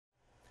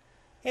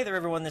Hey there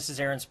everyone, this is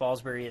Aaron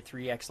Spalsbury at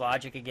 3X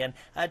Logic again.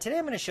 Today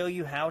I'm going to show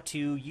you how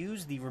to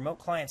use the remote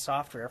client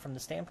software from the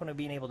standpoint of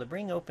being able to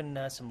bring open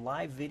some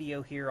live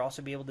video here,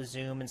 also be able to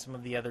zoom and some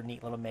of the other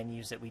neat little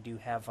menus that we do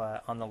have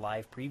on the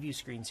live preview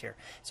screens here.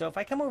 So if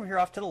I come over here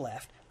off to the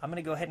left, I'm going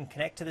to go ahead and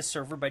connect to the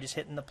server by just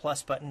hitting the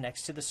plus button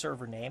next to the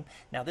server name.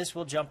 Now this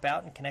will jump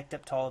out and connect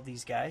up to all of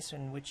these guys,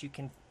 in which you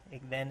can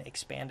then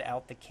expand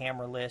out the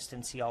camera list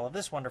and see all of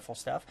this wonderful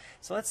stuff.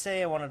 So let's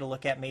say I wanted to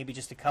look at maybe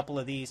just a couple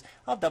of these.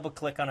 I'll double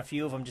click on a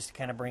few of them just to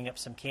kind of bring up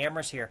some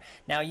cameras here.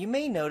 Now you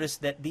may notice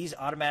that these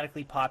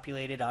automatically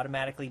populated,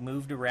 automatically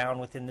moved around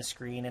within the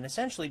screen, and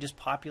essentially just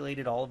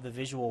populated all of the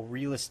visual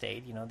real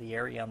estate, you know, the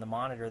area on the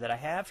monitor that I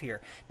have here.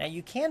 Now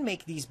you can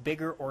make these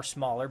bigger or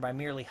smaller by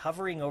merely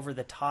hovering over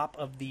the top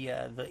of the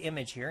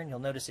image here, and you'll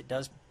notice it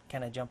does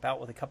kind of jump out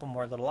with a couple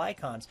more little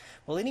icons.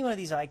 Well, any one of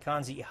these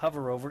icons that you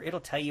hover over, it'll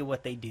tell you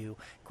what they do.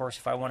 Of course,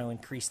 if I want to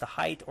increase the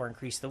height or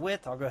increase the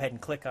width, I'll go ahead and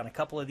click on a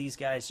couple of these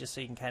guys just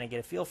so you can kind of get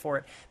a feel for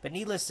it. But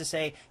needless to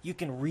say, you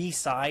can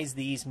resize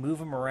these, move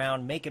them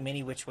around, make them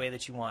any which way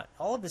that you want.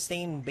 All of the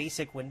same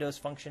basic Windows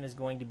function is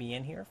going to be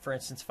in here. For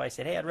instance, if I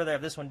said, hey, I'd rather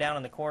have this one down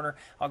in the corner,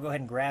 I'll go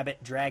ahead and grab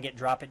it, drag it,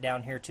 drop it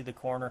down here to the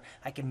corner.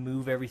 I can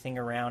move everything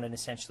around and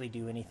essentially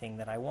do anything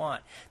that I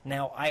want.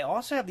 Now, I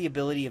also have the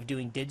ability of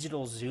doing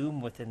digital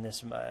zoom within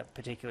this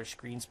particular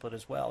screen split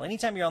as well.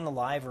 Anytime you're on the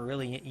live or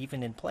really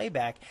even in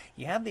playback,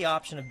 you have the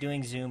option of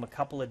doing zoom a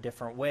couple of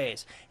different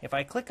ways. If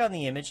I click on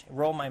the image,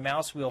 roll my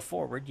mouse wheel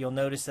forward, you'll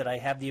notice that I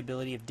have the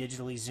ability of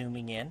digitally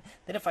zooming in.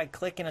 Then if I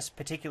click in a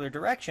particular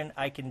direction,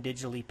 I can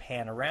digitally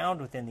pan around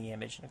within the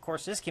image. And of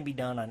course, this can be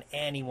done on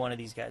any one of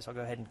these guys. I'll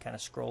go ahead and kind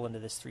of scroll into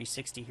this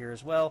 360 here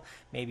as well,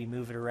 maybe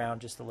move it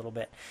around just a little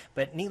bit.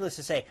 But needless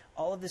to say,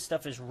 all of this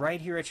stuff is right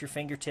here at your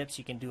fingertips.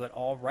 You can do it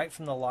all right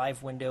from the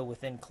live window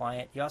within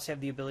client. You also have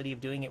the ability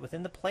of doing it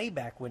within the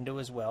playback window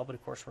as well, but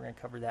of course we're going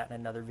to cover that in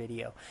another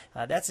video.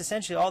 That's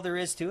essentially all there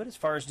is to it as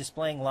far as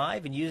displaying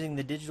live and using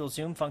the digital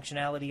zoom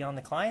functionality on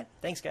the client.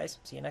 Thanks guys,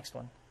 see you next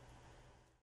one.